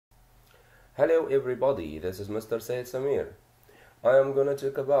Hello everybody, this is Mr. Said Samir. I am gonna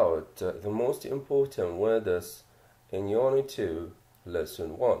talk about the most important words in unit 2,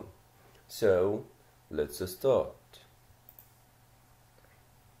 lesson 1. So, let's start.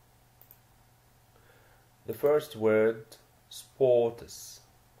 The first word, sports.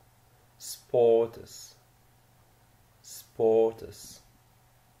 Sports. Sports.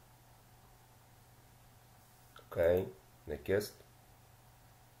 Okay, next.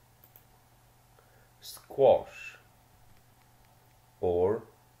 Squash or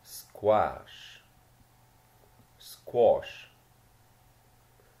squash. Squash.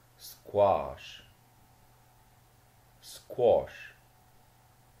 Squash. Squash.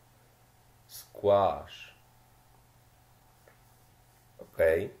 Squash.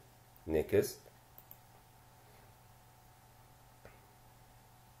 Okay, next.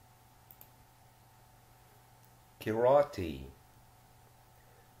 Karate.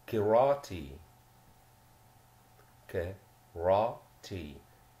 Karate. Karate.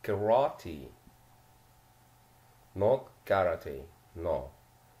 Karate. Not karate. No.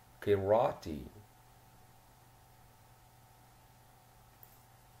 Karate.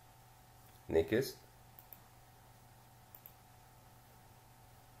 Next.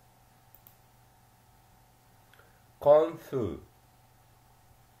 Kung Fu.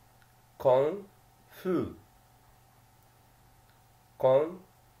 Kung Fu. Kung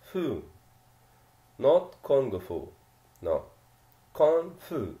Fu. Not Kung Fu. No. Kung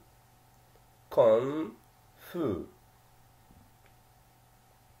Fu. Kung Fu.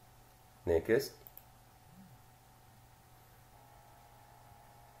 Next.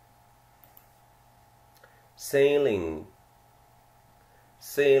 Sailing.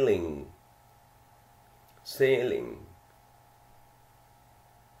 Sailing. Sailing.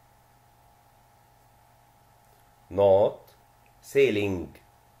 Not sailing.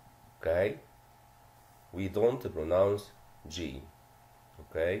 Okay? We don't pronounce G.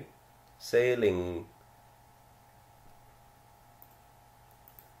 Okay? Sailing.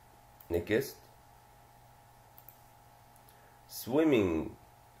 Next. Swimming.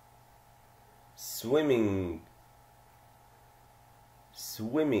 Swimming.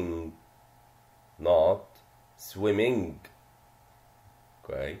 Swimming. Not swimming.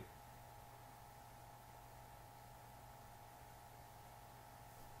 Okay?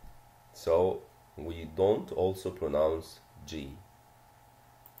 So we don't also pronounce G.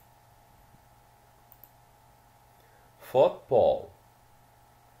 Football.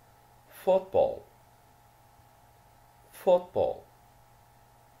 Football. Football.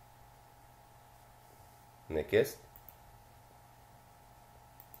 Next.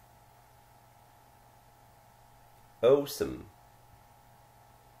 Awesome.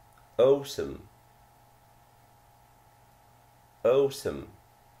 Awesome. Awesome.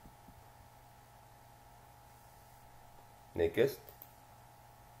 Next.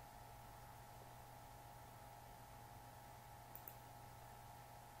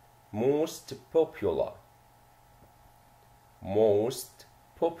 Most popular. Most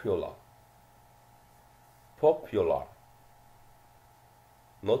popular. Popular.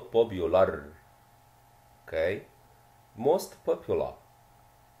 Not popular. Okay? Most popular.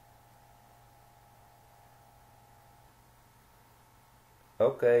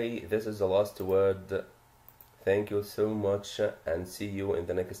 Okay, this is the last word. Thank you so much and see you in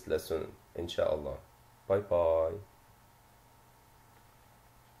the next lesson, inshallah. Bye bye.